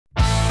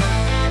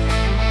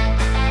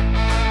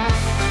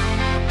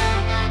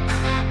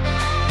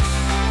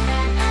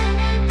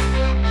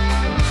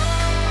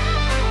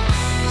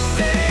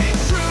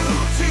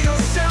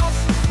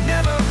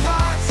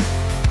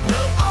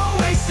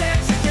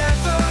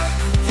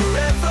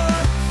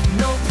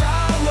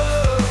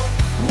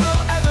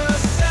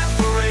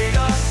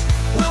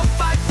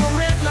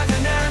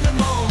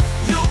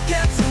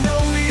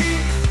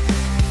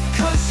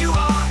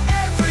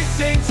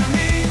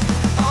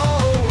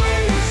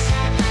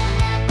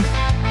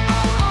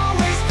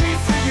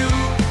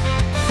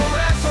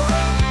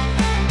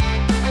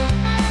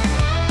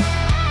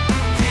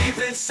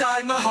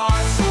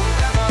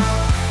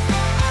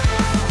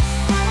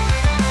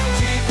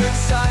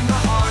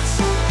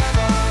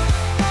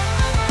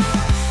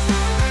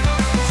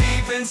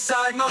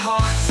inside my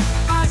heart,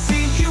 I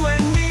see you and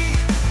me.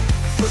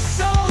 For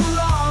so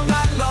long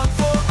I long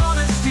for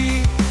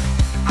honesty.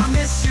 I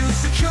miss you,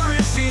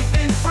 security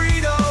and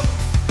freedom.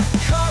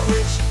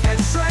 Courage and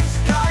strength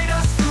guide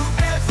us through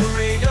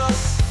every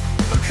dust.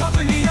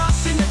 Accompany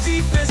us in the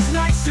deepest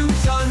nights to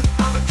done.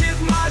 I'ma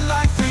give my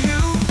life for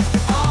you.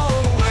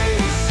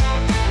 Always,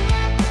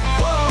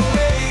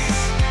 always.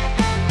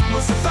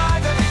 We'll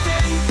survive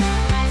everything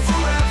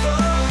forever.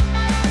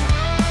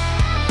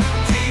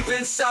 Deep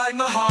inside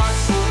my heart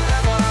forever.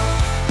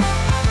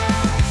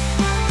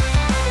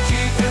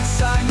 Deep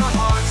inside my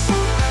heart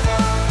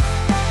forever.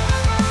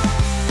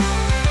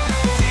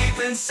 Deep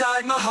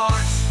inside my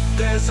heart,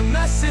 there's a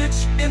message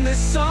in this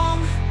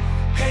song.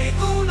 Hey,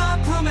 una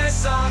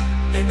promesa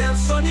en el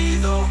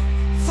sonido.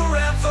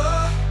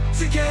 Forever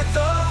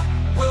together,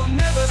 we'll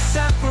never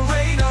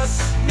separate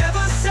us.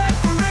 Never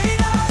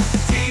separate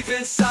us. Deep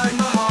inside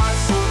my heart.